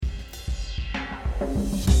Hello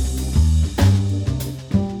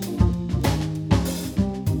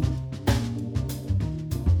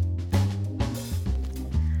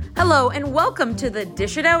and welcome to the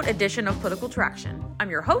Dish It Out edition of Political Traction.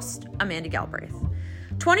 I'm your host, Amanda Galbraith.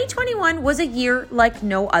 2021 was a year like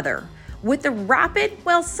no other, with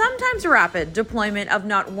the sometimes rapid deployment of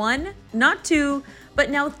not one, not two,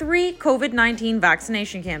 but now 3 COVID-19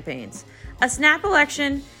 vaccination campaigns, a snap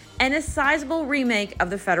election, and a sizable remake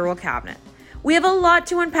of the federal cabinet. We have a lot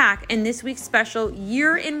to unpack in this week's special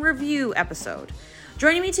Year in Review episode.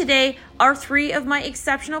 Joining me today are 3 of my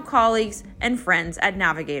exceptional colleagues and friends at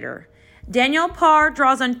Navigator. Danielle Parr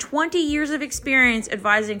draws on 20 years of experience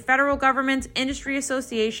advising federal governments, industry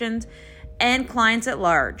associations, and clients at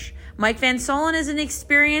large. Mike Van Soelen is an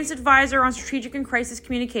experienced advisor on strategic and crisis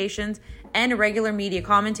communications and a regular media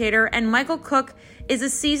commentator. And Michael Cook is a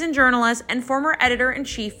seasoned journalist and former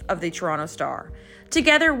editor-in-chief of the Toronto Star.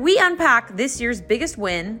 Together, we unpack this year's biggest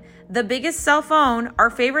win, the biggest cell phone, our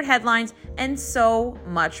favorite headlines, and so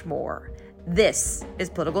much more. This is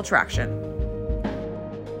Political Traction.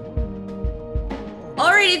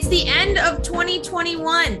 All right, it's the end of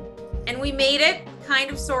 2021, and we made it, kind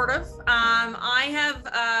of, sort of.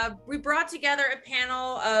 We brought together a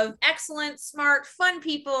panel of excellent, smart, fun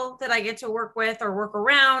people that I get to work with or work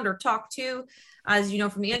around or talk to. As you know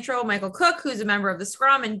from the intro, Michael Cook, who's a member of the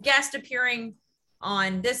Scrum and guest appearing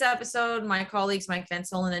on this episode, my colleagues, Mike Van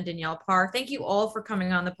Soelen and Danielle Parr. Thank you all for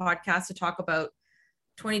coming on the podcast to talk about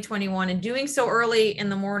 2021 and doing so early in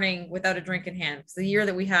the morning without a drink in hand. Because the year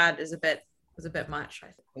that we had was a bit much, I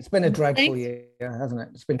think. It's been a dreadful year, hasn't it?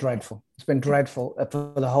 It's been dreadful. It's been dreadful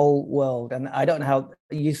for the whole world. And I don't know how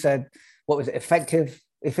you said, what was it? Effective,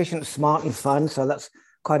 efficient, smart, and fun. So that's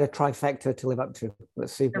quite a trifecta to live up to.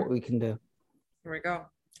 Let's see what we can do. Here we go.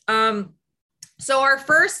 So our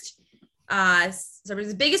first,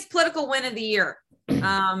 the biggest political win of the year.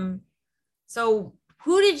 So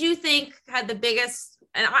who did you think had the biggest?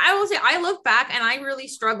 And I will say, I look back and I really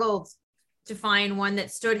struggled to find one that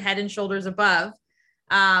stood head and shoulders above.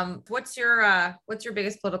 What's your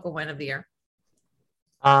biggest political win of the year?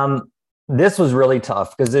 This was really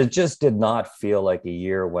tough because it just did not feel like a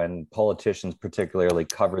year when politicians particularly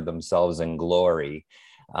covered themselves in glory.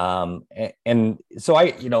 And so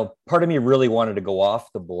part of me really wanted to go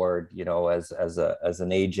off the board, as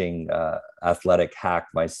an aging athletic hack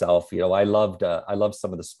myself. I loved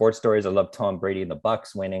some of the sports stories. I loved Tom Brady and the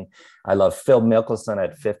Bucks winning. I love Phil Mickelson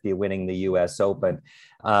at 50 winning the US Open.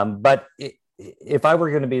 But if I were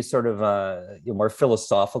going to be sort of more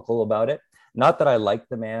philosophical about it, not that I like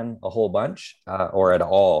the man a whole bunch or at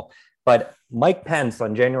all, but Mike Pence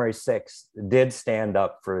on January 6th did stand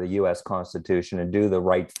up for the U.S. Constitution and do the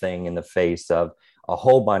right thing in the face of a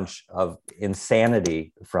whole bunch of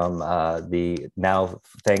insanity from the now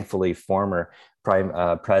thankfully former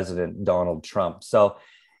President Donald Trump. So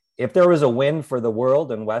if there was a win for the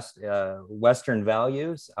world and Western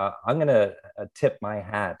values, I'm going to tip my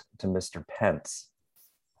hat to Mr. Pence.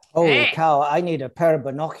 Holy cow, I need a pair of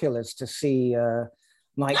binoculars to see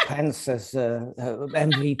Mike Pence as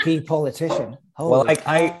MVP politician. Holy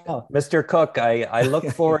Mr. Cook, I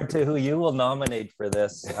look forward to who you will nominate for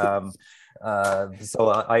this. So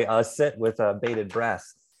I sit with bated breath.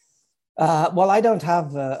 Well, I don't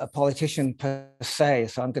have a politician per se,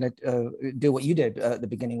 so I'm going to do what you did at the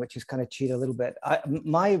beginning, which is kind of cheat a little bit.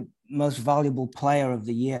 My most valuable player of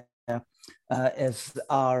the year is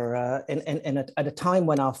our, at a time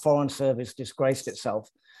when our foreign service disgraced itself,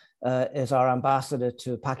 is our ambassador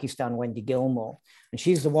to Pakistan, Wendy Gilmore. And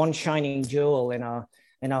she's the one shining jewel in our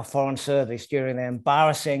foreign service during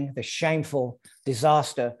the shameful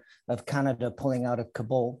disaster of Canada pulling out of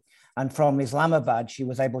Kabul. And from Islamabad, she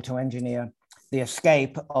was able to engineer the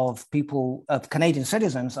escape of Canadian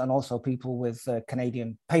citizens and also people with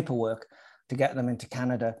Canadian paperwork to get them into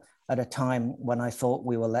Canada at a time when I thought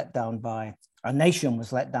our nation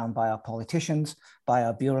was let down by our politicians, by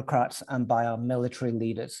our bureaucrats, and by our military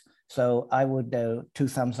leaders. So I would 2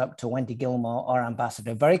 thumbs up to Wendy Gilmore, our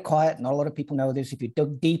ambassador. Very quiet, not a lot of people know this. If you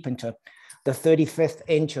dug deep into the 35th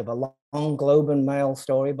inch of a long Globe and Mail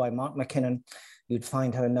story by Mark McKinnon, you'd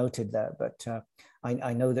find her noted there. But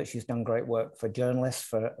I know that she's done great work for journalists,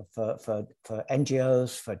 for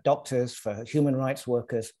NGOs, for doctors, for human rights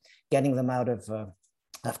workers, getting them out of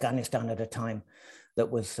Afghanistan at a time that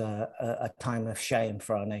was a time of shame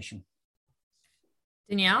for our nation.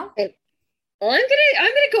 Danielle? Well, I'm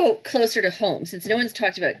gonna go closer to home since no one's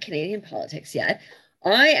talked about Canadian politics yet.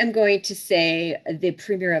 I am going to say the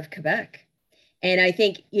Premier of Quebec. And I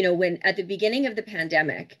think, when at the beginning of the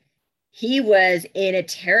pandemic, he was in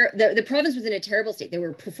the province was in a terrible state. They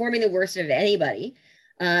were performing the worst of anybody.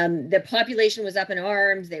 The population was up in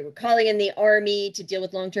arms. They were calling in the army to deal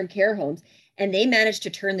with long-term care homes, and they managed to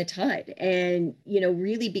turn the tide and,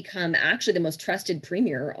 really become actually the most trusted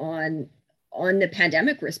premier on the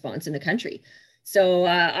pandemic response in the country. So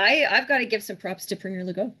I've got to give some props to Premier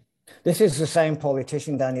Legault. This is the same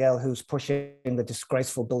politician, Danielle, who's pushing the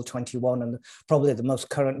disgraceful Bill 21 and probably the most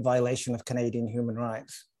current violation of Canadian human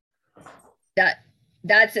rights.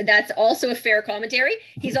 That's also a fair commentary.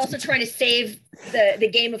 He's also trying to save the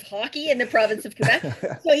game of hockey in the province of Quebec.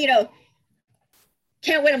 So,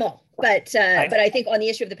 can't win them all. But I think on the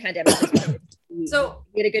issue of the pandemic, so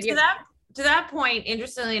we had a good year. To that point,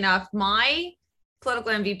 interestingly enough, my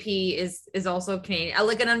political MVP is also Canadian,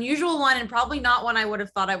 like an unusual one, and probably not one I would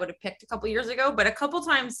have thought I would have picked a couple years ago, but a couple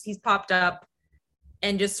times he's popped up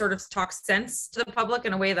and just sort of talks sense to the public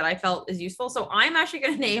in a way that I felt is useful. So I'm actually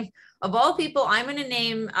going to name, of all people, I'm going to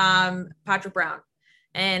name Patrick Brown.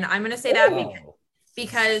 And I'm going to say that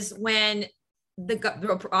because when the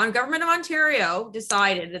government of Ontario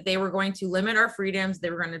decided that they were going to limit our freedoms,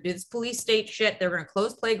 they were going to do this police state shit, they were going to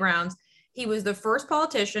close playgrounds, he was the first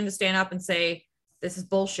politician to stand up and say, this is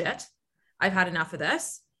bullshit. I've had enough of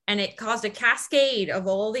this. And it caused a cascade of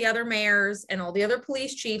all the other mayors and all the other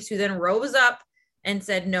police chiefs who then rose up and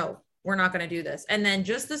said, no, we're not going to do this. And then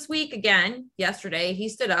just this week, again, yesterday, he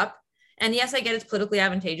stood up. And yes, I get it's politically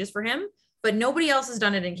advantageous for him, but nobody else has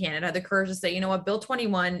done it in Canada. Had the courage to say, you know what, Bill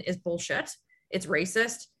 21 is bullshit. It's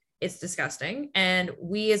racist. It's disgusting. And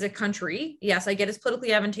we as a country, yes, I get it's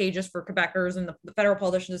politically advantageous for Quebecers and the federal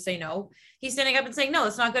politicians to say no. He's standing up and saying, no,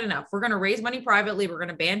 it's not good enough. We're going to raise money privately. We're going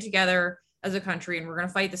to band together as a country and we're going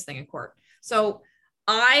to fight this thing in court. So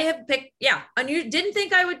I have picked, and you didn't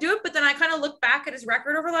think I would do it, but then I kind of looked back at his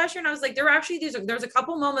record over last year and I was like, there's a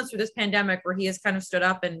couple moments through this pandemic where he has kind of stood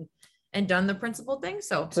up and done the principled thing.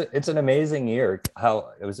 So it's an amazing year. How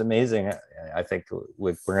it was amazing. I think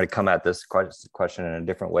we're going to come at this question in a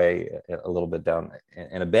different way a little bit down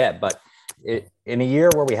in a bit, but in a year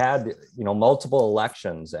where we had, multiple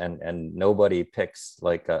elections and nobody picks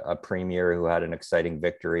like a premier who had an exciting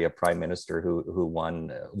victory, a prime minister who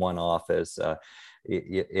won office.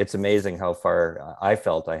 It's amazing how far I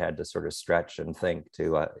felt I had to sort of stretch and think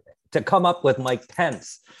to come up with Mike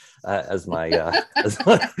Pence as my as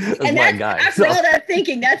my guy. After all that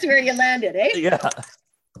thinking, that's where you landed, eh? Yeah.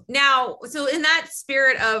 Now, so in that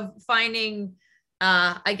spirit of finding,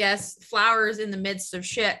 I guess, flowers in the midst of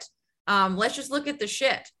shit, let's just look at the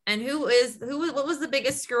shit. And what was the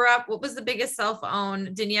biggest screw up? What was the biggest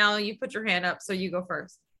self-own? Danielle, you put your hand up, so you go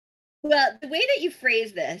first. Well, the way that you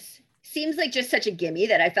phrase this seems like just such a gimme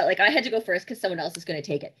that I felt like I had to go first because someone else is going to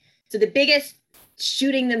take it. So the biggest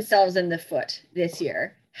shooting themselves in the foot this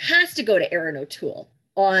year has to go to Erin O'Toole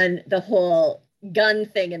on the whole gun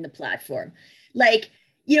thing in the platform. Like,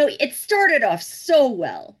 it started off so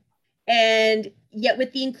well. And yet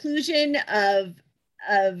with the inclusion of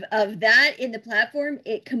that in the platform,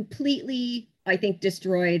 it completely, I think,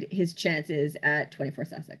 destroyed his chances at 24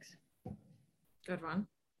 Sussex. Good one.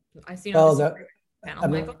 I see. I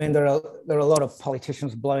mean, there are a lot of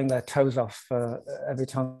politicians blowing their toes off every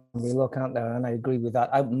time we look out there, and I agree with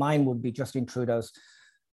that. Mine would be Justin Trudeau's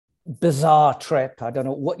bizarre trip. I don't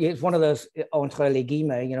know what it's one of those entre les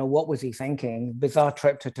guillemets. What was he thinking? Bizarre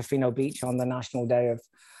trip to Tofino Beach on the National Day of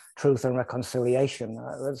Truth and Reconciliation.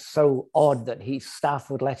 It's so odd that his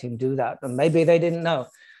staff would let him do that, and maybe they didn't know.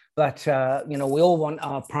 But we all want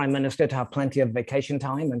our prime minister to have plenty of vacation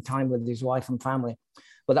time and time with his wife and family,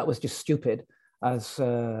 but that was just stupid. As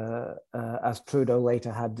Trudeau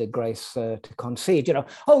later had the grace to concede,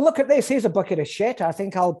 oh, look at this, here's a bucket of shit. I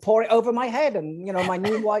think I'll pour it over my head and,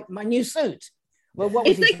 my new suit. Well, what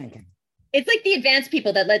was he thinking? It's like the advanced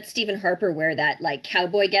people that let Stephen Harper wear that like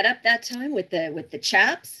cowboy getup that time with the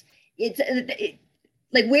chaps. Like,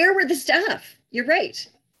 where were the staff? You're right.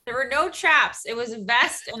 There were no chaps. It was a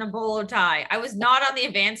vest and a bolo tie. I was not on the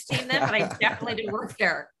advanced team then, but I definitely did work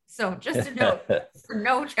there. So just a note, for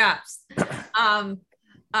no chaps.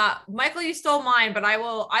 Michael, you stole mine, but I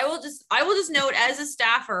will just note, as a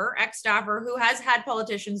ex-staffer who has had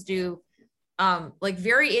politicians do like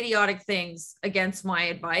very idiotic things against my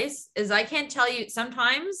advice, is I can't tell you,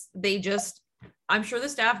 sometimes I'm sure the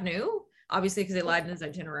staff knew, obviously, because they lied in his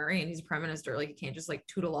itinerary and he's a prime minister, like you can't just like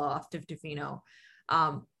tootle off to Tofino.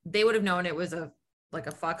 They would have known it was a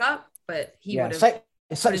fuck up, but he would have.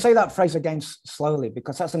 Say that phrase again slowly,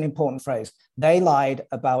 because that's an important phrase. They lied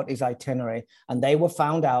about his itinerary and they were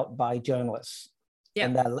found out by journalists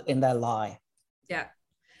in their lie. Yeah.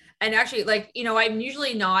 And actually, I'm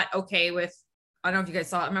usually not okay with, I don't know if you guys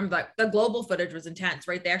saw it. I remember that the global footage was intense,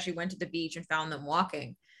 right? They actually went to the beach and found them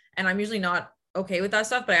walking. And I'm usually not okay with that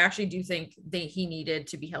stuff, but I actually do think he needed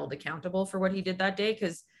to be held accountable for what he did that day.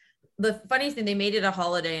 Because the funny thing, they made it a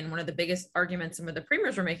holiday, and one of the biggest arguments some of the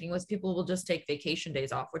premiers were making was people will just take vacation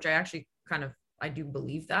days off, which I actually I do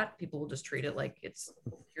believe that people will just treat it like it's,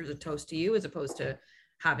 here's a toast to you, as opposed to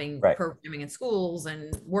having programming in schools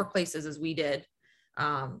and workplaces as we did.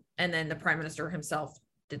 And then the prime minister himself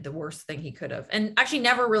did the worst thing he could have, and actually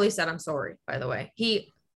never really said, I'm sorry, by the way. He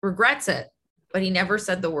regrets it, but he never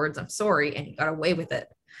said the words, I'm sorry, and he got away with it.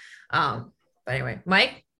 But anyway,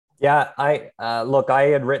 Mike? Yeah, look, I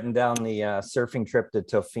had written down the surfing trip to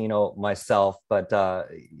Tofino myself, but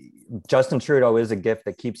Justin Trudeau is a gift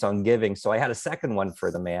that keeps on giving. So I had a second one for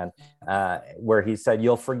the man, where he said,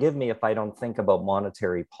 "You'll forgive me if I don't think about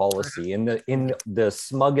monetary policy," in the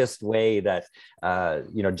smuggest way that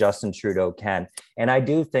Justin Trudeau can. And I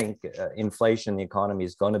do think inflation, the economy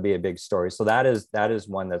is going to be a big story. So that is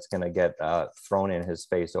one that's going to get thrown in his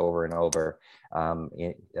face over and over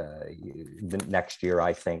the next year,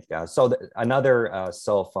 I think. Another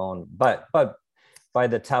cell phone, but by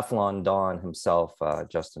the Teflon Don himself,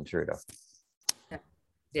 Justin Trudeau.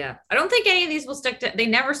 Yeah, I don't think any of these will stick to. They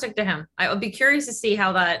never stick to him. I would be curious to see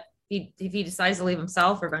how that, if he decides to leave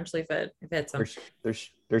himself, or eventually if it hits him.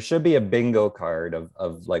 There should be a bingo card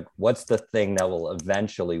of like, what's the thing that will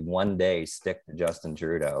eventually one day stick to Justin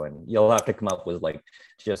Trudeau, and you'll have to come up with like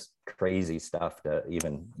just crazy stuff to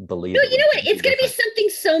even believe. No, you know what? It's going to be something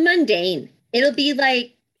so mundane. It'll be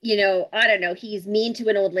like, I don't know, he's mean to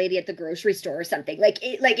an old lady at the grocery store or something.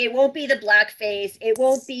 It won't be the blackface. It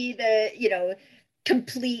won't be the,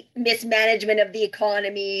 complete mismanagement of the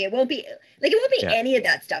economy. It won't be any of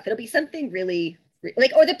that stuff. It'll be something really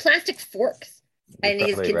or the plastic forks in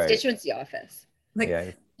his constituency office. Like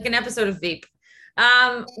an episode of Veep.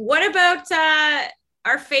 What about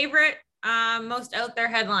our favorite, most out there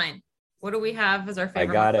headline? What do we have as our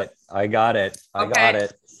favorite? I got it.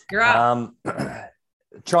 You're up.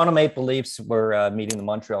 Toronto Maple Leafs were meeting the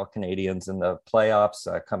Montreal Canadiens in the playoffs,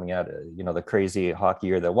 coming out of the crazy hockey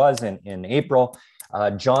year that was in April.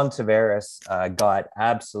 John Tavares got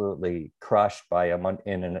absolutely crushed by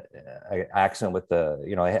in an accident with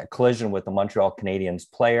a collision with the Montreal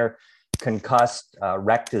Canadiens player, concussed,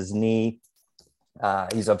 wrecked his knee.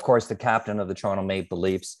 He's of course the captain of the Toronto Maple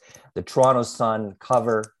Leafs. The Toronto Sun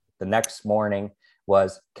cover the next morning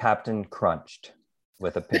was Captain Crunched,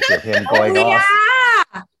 with a picture of him going off.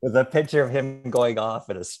 With a picture of him going off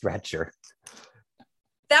in a stretcher.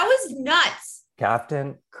 That was nuts.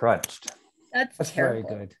 Captain Crunched. That's very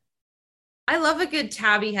good. I love a good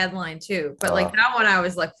tabby headline too, but like that one, I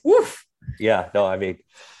was like, woof. Yeah, no, I mean,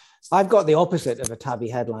 I've got the opposite of a tabby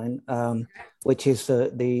headline, which is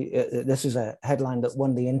this is a headline that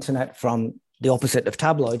won the internet from the opposite of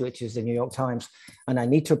tabloid, which is the New York Times. And I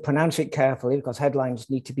need to pronounce it carefully because headlines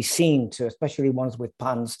need to be seen to, especially ones with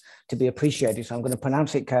puns, to be appreciated. So I'm going to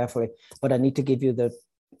pronounce it carefully, but I need to give you the,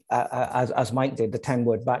 as Mike did, the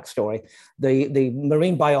 10-word backstory. The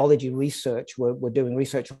marine biology research, we're doing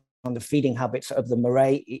research on the feeding habits of the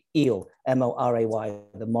moray eel, M-O-R-A-Y,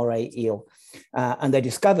 the moray eel. And they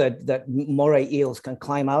discovered that moray eels can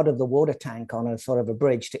climb out of the water tank on a sort of a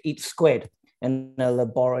bridge to eat squid in a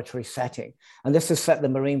laboratory setting. And this has set the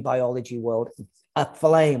marine biology world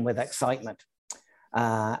aflame with excitement.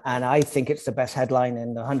 And I think it's the best headline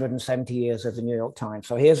in the 170 years of the New York Times.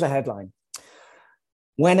 So here's the headline.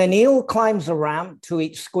 When an eel climbs a ramp to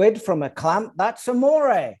eat squid from a clamp, that's a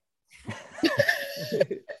moray.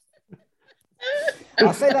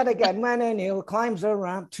 I'll say that again. When an eel climbs a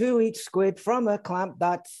ramp to eat squid from a clamp,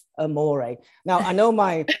 that's a moray. Now, I know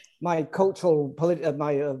my cultural,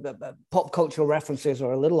 pop cultural references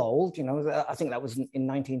are a little old. I think that was in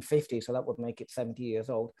 1950, so that would make it 70 years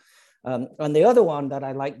old. And the other one that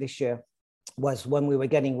I liked this year was when we were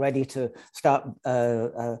getting ready to start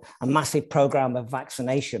a massive program of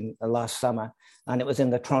vaccination last summer, and it was in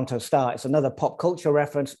the Toronto Star. It's another pop culture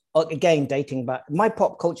reference, again, dating back. My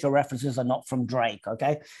pop culture references are not from Drake,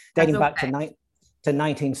 okay? Dating back to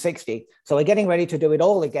 1960. So we're getting ready to do it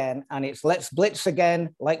all again, and it's let's blitz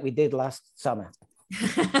again like we did last summer.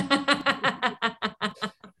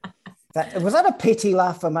 Was that a pity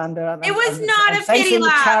laugh, Amanda? It was not a pity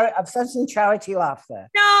laugh. I'm sensing charity laugh there.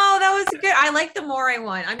 No, that was good. I like the moray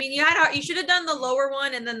one. I mean, you should have done the lower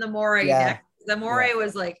one and then the moray next. The moray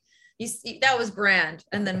was like, that was grand.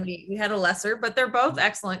 And then we had a lesser, but they're both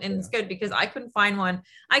excellent. And it's good because I couldn't find one.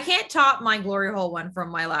 I can't top my glory hole one from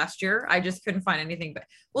my last year. I just couldn't find anything. But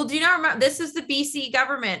do you not remember? This is the BC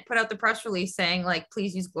government put out the press release saying like,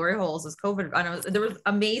 please use glory holes as COVID. I know there was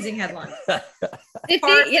amazing headlines.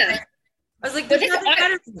 Yeah. I was like, there's nothing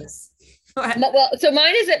better than this. Well, so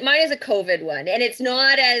mine is a COVID one, and it's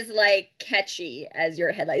not as like catchy as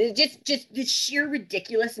your headline. It's just the sheer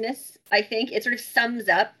ridiculousness. I think it sort of sums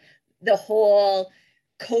up the whole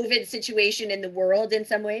COVID situation in the world in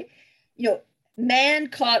some way. You know, man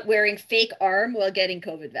caught wearing fake arm while getting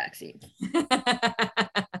COVID vaccine.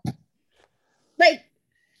 like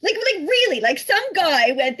really, like some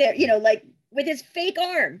guy went there, you know, like with his fake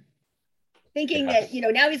arm, thinking that, you know,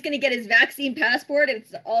 now he's going to get his vaccine passport and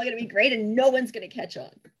it's all going to be great and no one's going to catch on.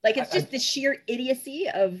 Like, it's just the sheer idiocy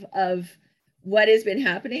of what has been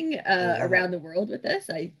happening around the world with this.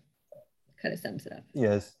 I kind of sums it up.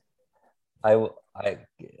 Yes. I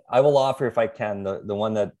will offer, if I can, the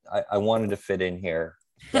one that I wanted to fit in here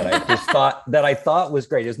that I just thought was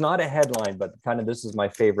great. It's not a headline, but kind of, this is my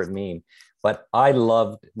favorite meme. But I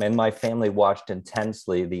loved, and my family watched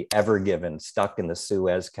intensely, the Ever Given stuck in the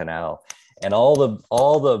Suez Canal, and all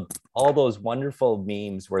those wonderful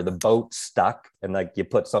memes where the boat stuck and like you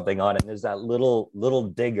put something on it, and there's that little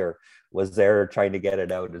digger was there trying to get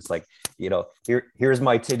it out. It's like, you know, here's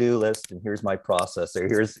my to-do list and here's my processor.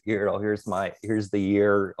 Here's the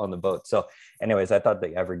year on the boat. So anyways, I thought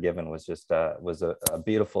the Ever Given was just was a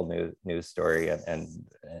beautiful news story, and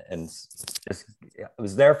just, it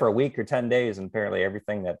was there for a week or 10 days, and apparently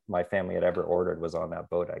everything that my family had ever ordered was on that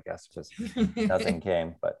boat. I guess just nothing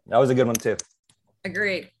came, but that was a good one too.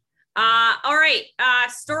 Agreed. All right,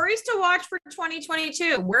 stories to watch for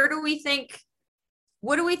 2022. Where do we think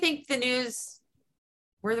the news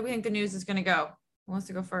is going to go? Who wants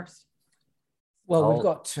to go first? Well, we've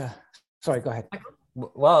got, sorry, go ahead.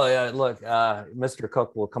 Well, look, Mr.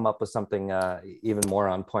 Cook will come up with something even more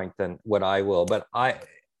on point than what I will, but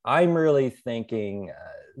I'm really thinking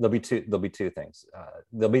there'll be two things.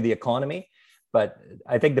 There'll be the economy, but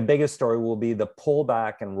I think the biggest story will be the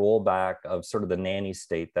pullback and rollback of sort of the nanny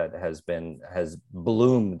state that has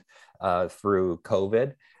bloomed through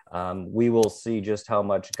COVID. We will see just how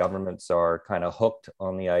much governments are kind of hooked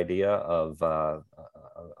on the idea of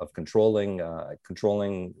controlling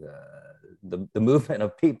the movement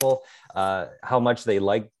of people, how much they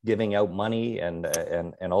like giving out money and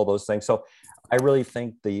all those things. So I really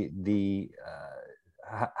think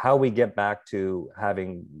how we get back to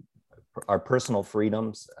having our personal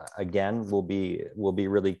freedoms again will be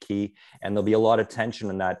really key, and there'll be a lot of tension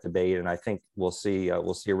in that debate. And I think we'll see a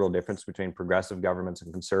real difference between progressive governments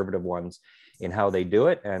and conservative ones in how they do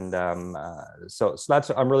it. And so that's,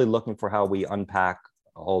 I'm really looking for how we unpack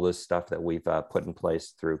all this stuff that we've put in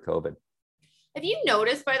place through COVID. Have you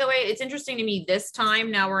noticed, by the way, it's interesting to me this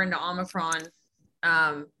time, now we're into Omicron,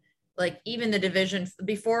 like even the division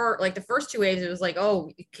before, like the first two waves, it was like, oh,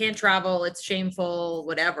 you can't travel, it's shameful,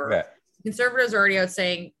 whatever. Yeah. Conservatives are already out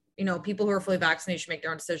saying, you know, people who are fully vaccinated should make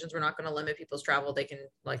their own decisions. We're not going to limit people's travel. They can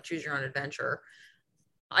like choose your own adventure.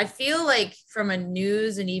 I feel like from a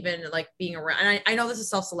news and even like being around, and I know this is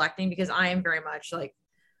self-selecting because I am very much like,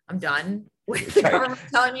 I'm done with the government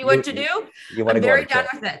telling me what to do. I'm very done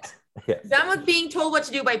with it. Yeah. Done with being told what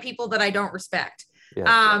to do by people that I don't respect.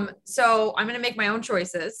 Yeah. So I'm going to make my own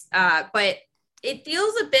choices. But it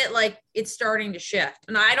feels a bit like it's starting to shift.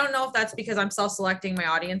 And I don't know if that's because I'm self-selecting my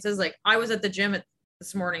audiences. Like I was at the gym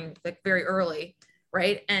this morning, like very early,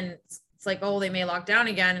 right? And it's like, oh, they may lock down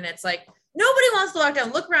again. And it's like, nobody wants to lock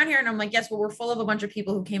down. Look around here. And I'm like, yes, well, we're full of a bunch of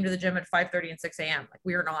people who came to the gym at 5:30 and 6 a.m. Like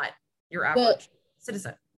we are not your average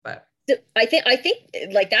citizen. But I think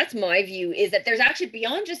like that's my view, is that there's actually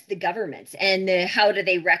beyond just the governments and how do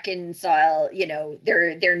they reconcile, you know,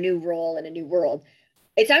 their new role in a new world.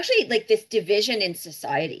 It's actually like this division in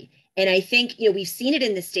society. And I think, you know, we've seen it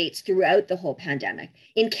in the States throughout the whole pandemic.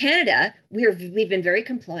 In Canada, we've been very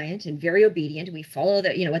compliant and very obedient. We follow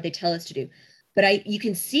what they tell us to do. But you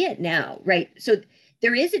can see it now, right? So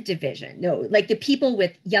there is a division. No, like the people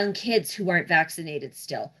with young kids who aren't vaccinated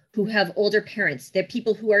still, who have older parents, they're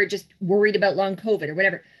people who are just worried about long COVID or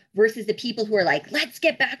whatever, versus the people who are like, let's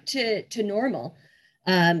get back to normal.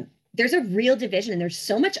 There's a real division and there's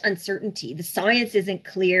so much uncertainty. The science isn't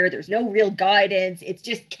clear. There's no real guidance. It's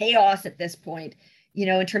just chaos at this point, you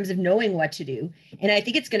know, in terms of knowing what to do. And I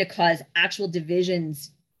think it's going to cause actual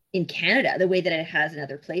divisions in Canada the way that it has in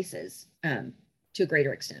other places to a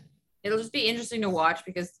greater extent. It'll just be interesting to watch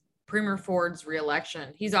because Premier Ford's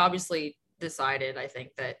reelection, he's obviously decided, I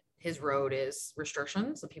think, that his road is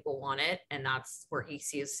restrictions, so people want it, and that's where he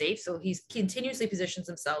sees safe. So he's continuously positions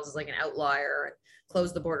himself as like an outlier and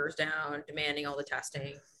close the borders down, demanding all the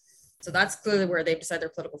testing. So that's clearly where they've decided their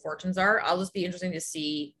political fortunes are. I'll just be interesting to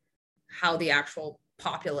see how the actual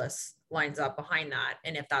populace lines up behind that,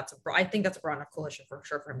 and if I think that's a broad enough coalition for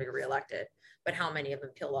sure for him to get reelected, but how many of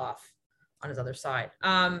them peel off on his other side.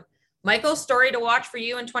 Michael, story to watch for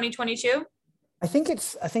you in 2022? I think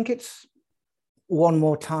it's one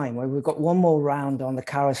more time where we've got one more round on the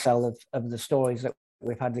carousel of the stories that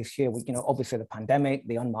we've had this year. Obviously the pandemic,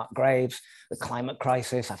 the unmarked graves, the climate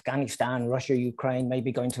crisis, Afghanistan, Russia, Ukraine,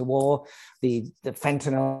 maybe going to war, the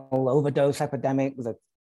fentanyl overdose epidemic, the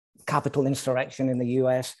Capitol insurrection in the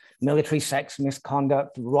US, military sex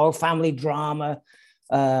misconduct, royal family drama,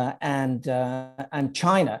 and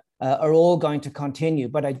China are all going to continue.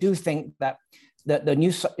 But I do think that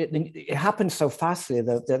it happens so fastly,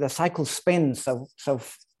 the cycle spins so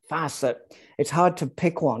fast that it's hard to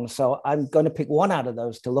pick one. So I'm going to pick one out of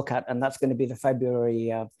those to look at, and that's going to be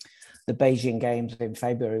the Beijing Games in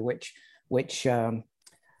February, which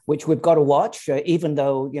we've got to watch, even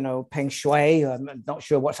though Peng Shui, I'm not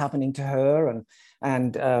sure what's happening to her,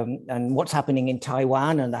 and what's happening in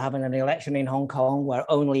Taiwan, and they're having an election in Hong Kong where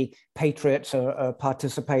only patriots are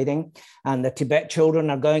participating, and the Tibet children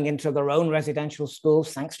are going into their own residential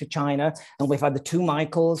schools thanks to China, and we've had the two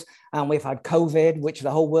Michaels, and we've had COVID, which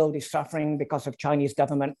the whole world is suffering because of Chinese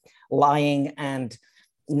government lying and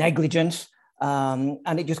negligence,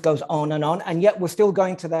 and it just goes on, and yet we're still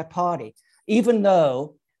going to their party, even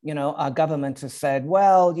though our government has said,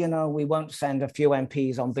 well, we won't send a few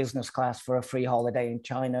MPs on business class for a free holiday in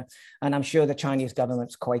China. And I'm sure the Chinese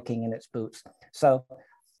government's quaking in its boots. So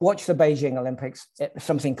watch the Beijing Olympics.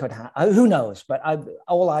 Something could happen. Who knows? But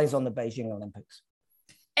all eyes on the Beijing Olympics.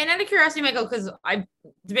 And out of curiosity, Michael, because I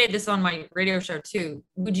debated this on my radio show too,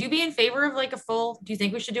 would you be in favor of do you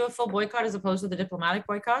think we should do a full boycott as opposed to the diplomatic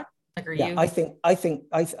boycott? You?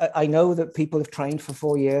 I know that people have trained for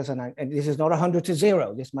 4 years, and this is not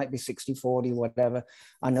 100-0. This might be 60-40, whatever.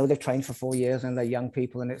 I know they've trained for 4 years and they're young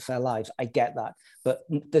people and it's their lives. I get that. But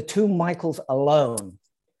the two Michaels alone,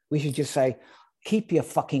 we should just say, keep your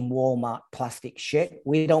fucking Walmart plastic shit.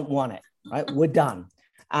 We don't want it, right? We're done.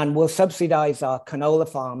 And we'll subsidize our canola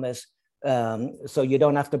farmers so you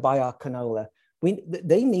don't have to buy our canola.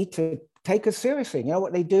 They need to take us seriously. You know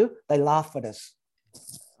what they do? They laugh at us.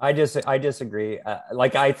 I disagree.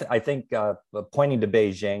 I think pointing to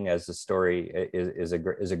Beijing as a story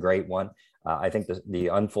is a great one. I think the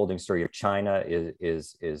unfolding story of China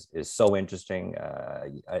is so interesting. I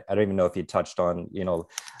don't even know if you touched on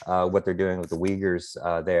what they're doing with the Uyghurs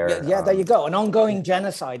there. Yeah, there you go, an ongoing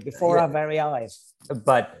genocide before our very eyes.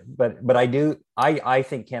 But I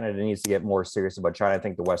think Canada needs to get more serious about China. I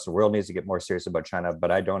think the Western world needs to get more serious about China. But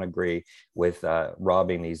I don't agree with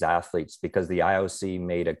robbing these athletes, because the IOC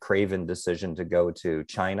made a craven decision to go to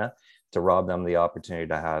China to rob them the opportunity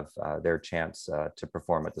to have their chance to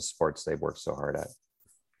perform at the sports they've worked so hard at.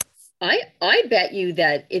 I bet you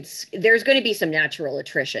that there's going to be some natural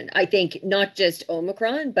attrition. I think not just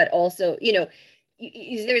Omicron, but also,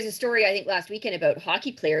 there's a story I think last weekend about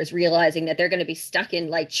hockey players realizing that they're going to be stuck in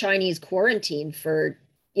like Chinese quarantine for,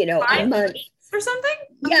 a month or something.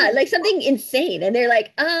 Yeah, like something insane. And they're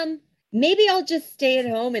like, maybe I'll just stay at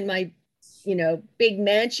home in my, big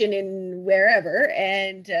mansion in wherever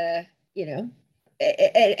and, and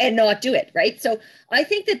not do it. Right. So I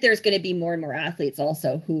think that there's going to be more and more athletes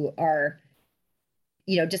also who are,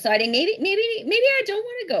 deciding maybe I don't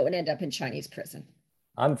want to go and end up in Chinese prison.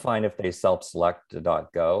 I'm fine if they self-select to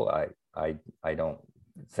not go. I don't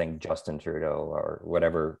think Justin Trudeau or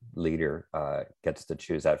whatever leader gets to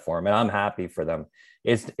choose that for him, and I'm happy for them.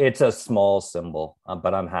 It's a small symbol,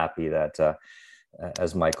 but I'm happy that,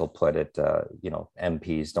 as Michael put it,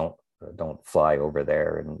 MPs don't fly over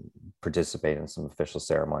there and participate in some official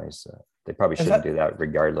ceremonies. They probably shouldn't do that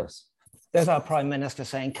regardless. There's our Prime Minister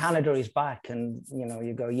saying Canada is back, and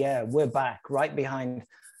you go, yeah, we're back, right behind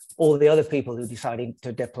all the other people who decided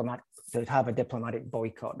to have a diplomatic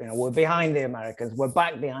boycott. We're behind the Americans. We're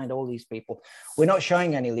back behind all these people. We're not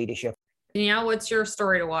showing any leadership. Danielle, what's your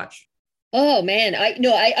story to watch? Oh man,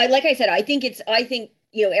 I like I said, I think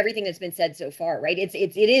everything that's been said so far, right?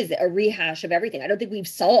 It is a rehash of everything. I don't think we've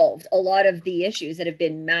solved a lot of the issues that have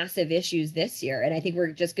been massive issues this year, and I think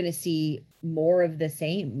we're just going to see more of the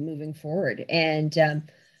same moving forward. And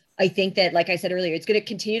I think that, like I said earlier, it's going to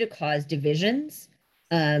continue to cause divisions.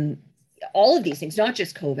 All of these things, not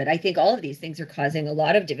just COVID. I think all of these things are causing a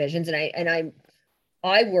lot of divisions, and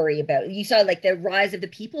I worry about. You saw like the rise of the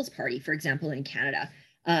People's Party, for example, in Canada.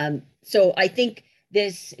 So I think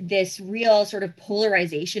this real sort of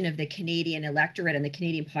polarization of the Canadian electorate and the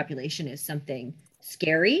Canadian population is something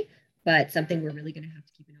scary, but something we're really going to have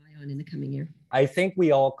to keep an eye on in the coming year. I think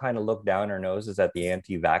we all kind of look down our noses at the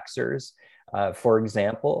anti-vaxxers, for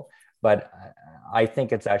example. but I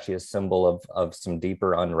think it's actually a symbol of some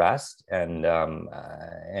deeper unrest, and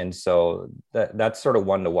so that's sort of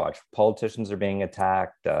one to watch. Politicians are being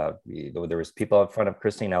attacked. There was people out front of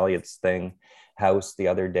Christine Elliott's house the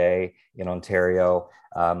other day in Ontario.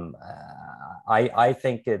 I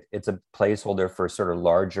think it's a placeholder for sort of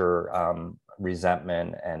larger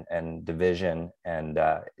resentment and division, and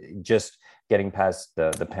just getting past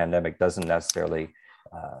the pandemic doesn't necessarily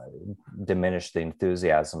diminish the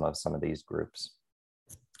enthusiasm of some of these groups.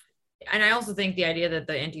 And I also think the idea that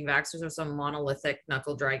the anti-vaxxers are some monolithic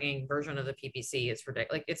knuckle dragging version of the PPC is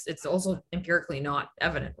ridiculous. Like it's also empirically not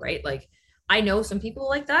evident, right? Like I know some people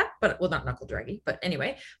like that, but well, not knuckle draggy, but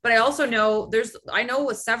anyway, but I also know I know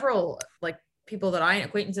with several like people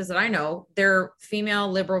acquaintances that I know, they're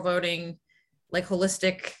female liberal voting, like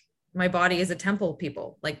holistic, my body is a temple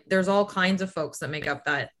people. Like there's all kinds of folks that make up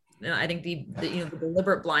that. And I think the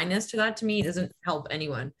deliberate blindness to that, to me, doesn't help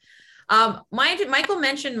anyone. Michael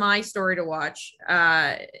mentioned my story to watch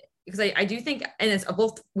because I do think, and it's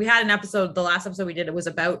both. We had an episode, the last episode we did, it was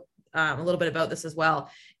about a little bit about this as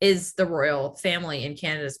well. Is the royal family in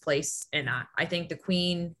Canada's place in that? I think the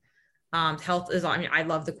Queen health is. I mean, I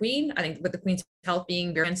love the Queen. I think with the Queen's health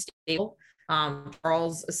being very unstable,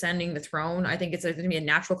 Charles ascending the throne, I think it's going to be a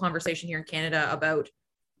natural conversation here in Canada about,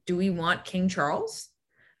 do we want King Charles?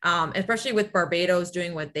 Especially with Barbados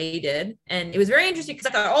doing what they did. And it was very interesting because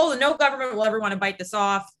I thought, no government will ever want to bite this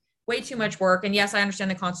off. Way too much work. And yes, I understand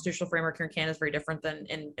the constitutional framework here in Canada is very different than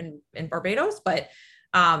in Barbados, but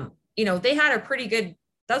they had that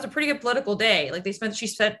was a pretty good political day. Like she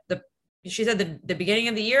said the beginning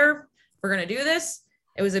of the year, we're going to do this.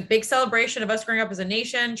 It was a big celebration of us growing up as a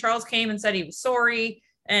nation. Charles came and said he was sorry,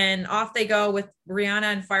 and off they go with Rihanna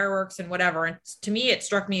and fireworks and whatever. And to me, it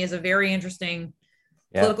struck me as a very interesting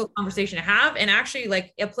political conversation to have, and actually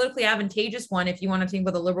like a politically advantageous one if you want to think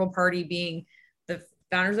about the Liberal Party being the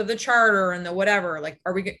founders of the charter and the whatever. Like,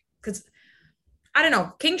 are we, because I don't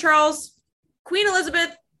know, King Charles, Queen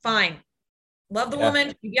Elizabeth, fine, love the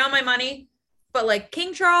woman, be on my money, but like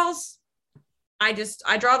King Charles, I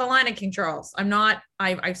draw the line at King Charles.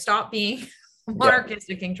 I've stopped being a monarchist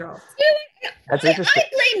at King Charles. That's interesting. I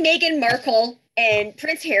blame Meghan Markle and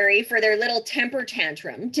Prince Harry for their little temper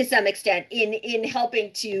tantrum to some extent in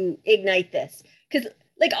helping to ignite this. Because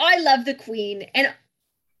like I love the Queen and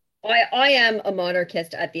I am a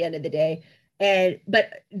monarchist at the end of the day. But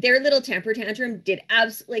their little temper tantrum did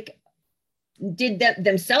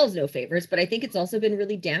themselves no favors, but I think it's also been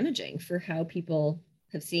really damaging for how people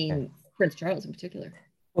have seen Prince Charles in particular. It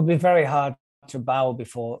would be very hard to bow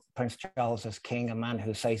before Prince Charles as king, a man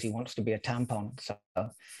who says he wants to be a tampon. So,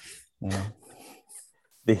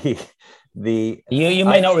 you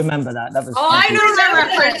may not remember that. That was. Oh, I know that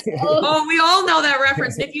reference. Oh, we all know that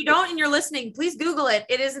reference. If you don't and you're listening, please Google it.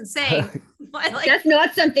 It is insane. That's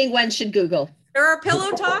not something one should Google. There are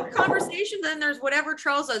pillow talk conversations, and there's whatever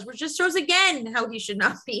Charles does, which just shows again how he should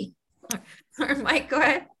not be. Mike, go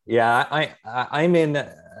ahead. Yeah,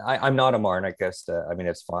 I'm not a monarchist. I mean,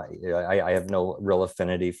 it's fine. I have no real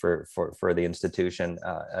affinity for the institution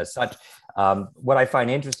as such. What I find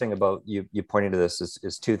interesting about you pointing to this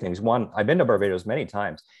is two things. One, I've been to Barbados many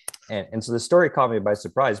times, and so the story caught me by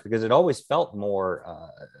surprise because it always felt more.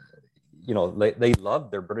 They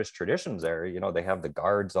love their British traditions there. They have the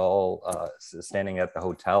guards all standing at the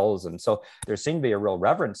hotels. And so there seemed to be a real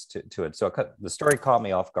reverence to it. So the story caught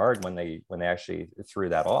me off guard when they actually threw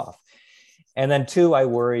that off. And then two, I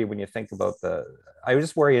worry when you think about I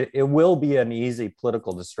just worry it will be an easy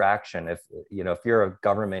political distraction. If you're a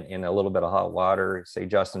government in a little bit of hot water, say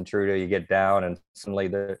Justin Trudeau, you get down and suddenly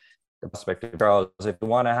the prospect of Charles, if you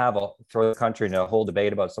want to throw the country in a whole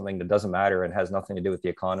debate about something that doesn't matter and has nothing to do with the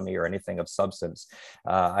economy or anything of substance,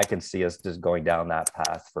 I can see us just going down that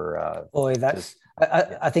path for.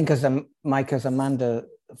 I think as Amanda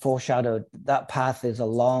foreshadowed, that path is a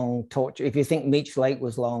long torture. If you think Meech Lake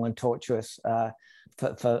was long and tortuous, as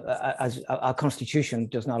our constitution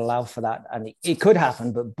does not allow for that, and it could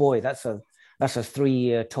happen, but boy, that's a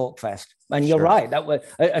 3-year talk fest. And you're right, that was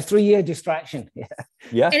a 3-year distraction.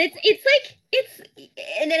 Yeah. And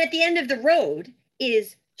and then at the end of the road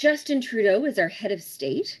is Justin Trudeau as our head of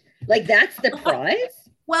state. Like that's the prize.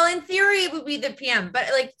 Well, in theory, it would be the PM. But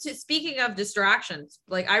speaking of distractions,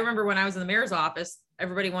 like I remember when I was in the mayor's office,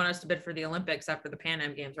 everybody wanted us to bid for the Olympics after the Pan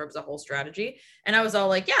Am Games, where it was a whole strategy. And I was all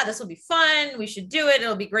like, yeah, this will be fun. We should do it.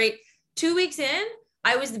 It'll be great. 2 weeks in,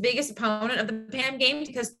 I was the biggest opponent of the Pan Am Games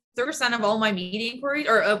because 30% of all my media inquiries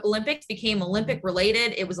or Olympics became Olympic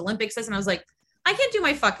related. It was Olympics. And I was like, I can't do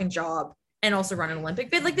my fucking job and also run an Olympic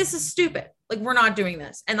bid. Like, this is stupid. Like, we're not doing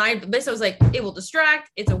this. And I was like, it will distract.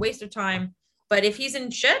 It's a waste of time. But if he's in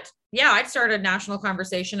shit, yeah, I'd start a national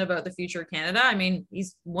conversation about the future of Canada. I mean,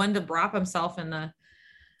 he's one to wrap himself in the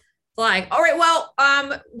flag. All right. Well,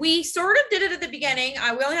 we sort of did it at the beginning.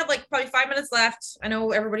 We only have like probably 5 minutes left. I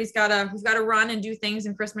know everybody's got to run and do things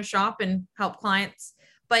in Christmas shop and help clients.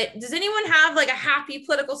 But does anyone have like a happy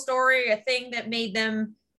political story, a thing that made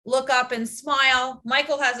them look up and smile?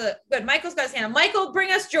 Michael's got his hand up. Michael,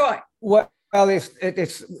 bring us joy. Well,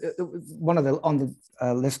 it's one of the on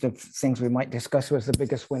the list of things we might discuss was the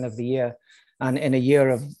biggest win of the year. And in a year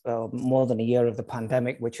of more than a year of the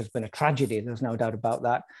pandemic, which has been a tragedy, there's no doubt about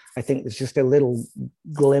that. I think there's just a little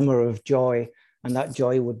glimmer of joy, and that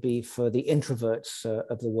joy would be for the introverts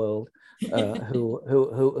of the world,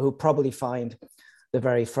 who probably find the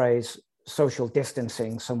very phrase social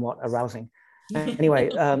distancing somewhat arousing.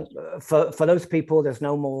 Anyway, for those people, there's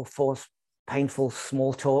no more forced, painful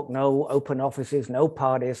small talk, no open offices, no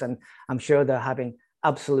parties, and I'm sure they're having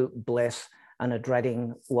absolute bliss and are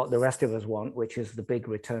dreading what the rest of us want, which is the big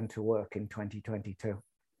return to work in 2022.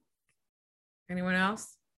 Anyone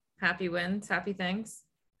else? Happy wins, happy things?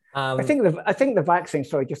 I think the vaccine.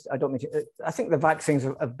 Sorry, I don't mean to, I think the vaccines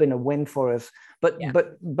have been a win for us, but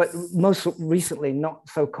most recently not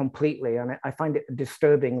so completely. And I find it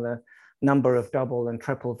disturbing the number of double and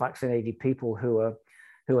triple vaccinated people who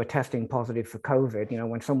are testing positive for COVID. You know,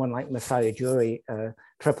 when someone like Masai Ujiri,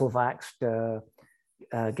 triple vaxxed,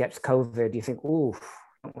 gets COVID, you think, ooh,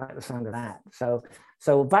 I don't like the sound of that.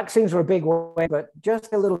 So vaccines are a big win, but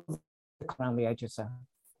just a little around the edges there.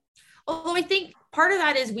 Although I think part of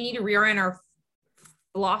that is we need to reorient our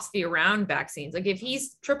philosophy around vaccines. Like if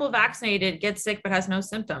he's triple vaccinated, gets sick, but has no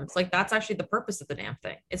symptoms, like that's actually the purpose of the damn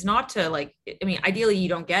thing. It's not to like, I mean, ideally you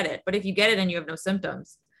don't get it, but if you get it and you have no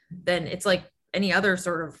symptoms, then it's like any other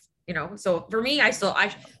sort of, you know, so for me,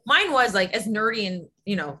 mine was like as nerdy and,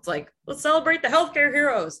 you know, it's like, let's celebrate the healthcare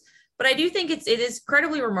heroes. But I do think it is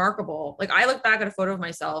incredibly remarkable. Like I look back at a photo of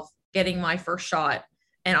myself getting my first shot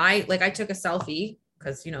and I took a selfie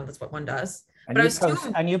because, you know, that's what one does.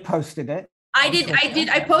 And you posted it.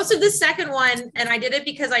 I posted the second one and I did it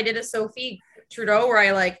because I did a Sophie Trudeau where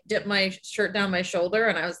I like dipped my shirt down my shoulder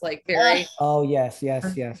and I was like very. Oh, yes. Did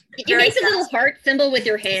you make the little heart symbol with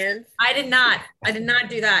your hands? I did not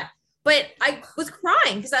do that. But I was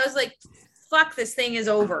crying because I was like, fuck, this thing is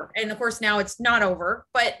over. And of course now it's not over,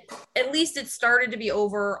 but at least it started to be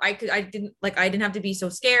over. I didn't have to be so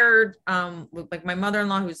scared. Like my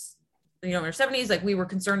mother-in-law who's, you know, in her 70s, like we were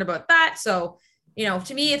concerned about that. So, you know,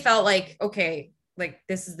 to me, it felt like, okay, like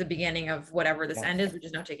this is the beginning of whatever this end is, which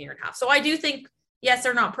is now taking a year and a half. So I do think, yes,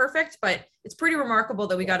 they're not perfect, but it's pretty remarkable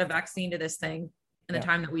that we got a vaccine to this thing in the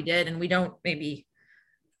time that we did. And we don't maybe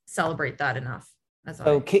celebrate that enough.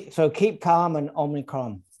 Keep calm and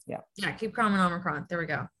Omicron. Yeah, keep calm and Omicron. There we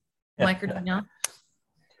go. Mike or Danielle?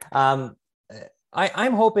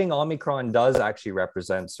 I'm hoping Omicron does actually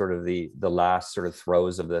represent sort of the last sort of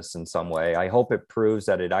throes of this in some way. I hope it proves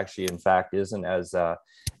that it actually, in fact, isn't as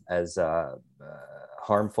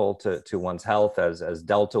harmful to one's health as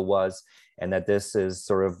Delta was, and that this is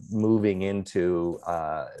sort of moving into,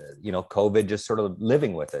 COVID, just sort of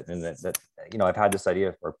living with it. And that I've had this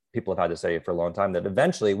idea, or people have had this idea for a long time, that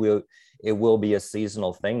eventually it will be a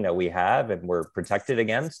seasonal thing that we have and we're protected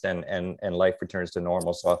against, and life returns to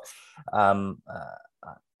normal. So,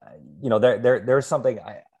 there's something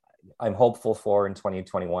I'm hopeful for in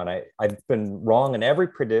 2021. I've been wrong in every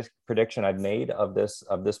prediction I've made of this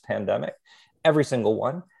pandemic, every single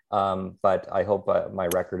one. But I hope my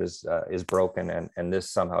record is broken, and this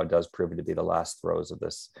somehow does prove to be the last throes of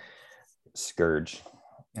this scourge.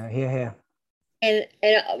 Here. And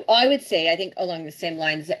I would say, I think along the same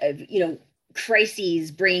lines of, crises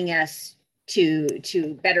bringing us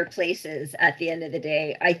to better places at the end of the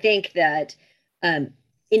day. I think that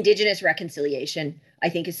Indigenous reconciliation, I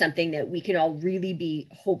think, is something that we can all really be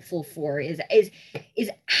hopeful for, is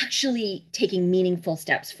actually taking meaningful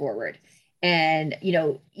steps forward. And,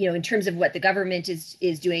 in terms of what the government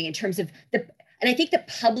is doing, in terms of and I think the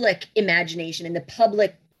public imagination and the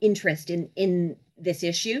public interest in this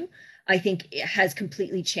issue, I think it has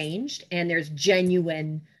completely changed, and there's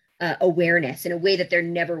genuine awareness in a way that there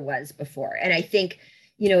never was before. And I think,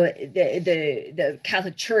 the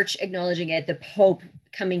Catholic Church acknowledging it, the Pope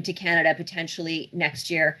coming to Canada potentially next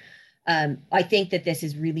year, I think that this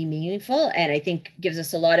is really meaningful, and I think gives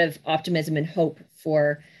us a lot of optimism and hope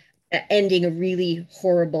for ending a really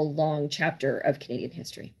horrible long chapter of Canadian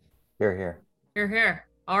history. Hear, hear. Hear, hear.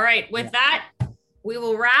 All right. With that, we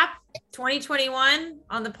will wrap 2021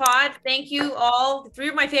 on the pod. Thank you all, 3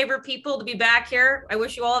 of my favorite people, to be back here. I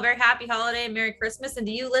wish you all a very happy holiday and Merry Christmas. And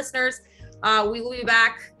to you listeners, we will be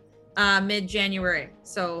back mid-January.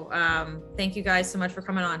 So thank you guys so much for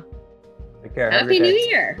coming on. Take care. Happy New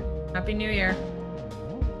Year. Happy New Year.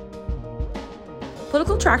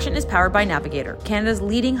 Political Traction is powered by Navigator, Canada's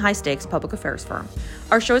leading high-stakes public affairs firm.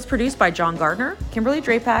 Our show is produced by John Gardner, Kimberly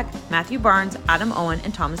Drapak, Matthew Barnes, Adam Owen,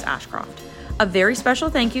 and Thomas Ashcroft. A very special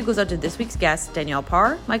thank you goes out to this week's guests, Danielle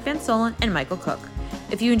Parr, Mike Van Solen, and Michael Cook.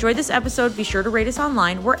 If you enjoyed this episode, be sure to rate us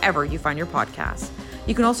online wherever you find your podcasts.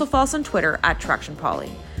 You can also follow us on Twitter @TractionPoly.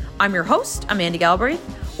 I'm your host, Amanda Galbraith.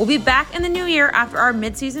 We'll be back in the new year after our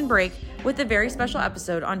mid-season break with a very special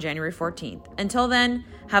episode on January 14th. Until then,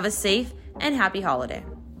 have a safe and happy holiday.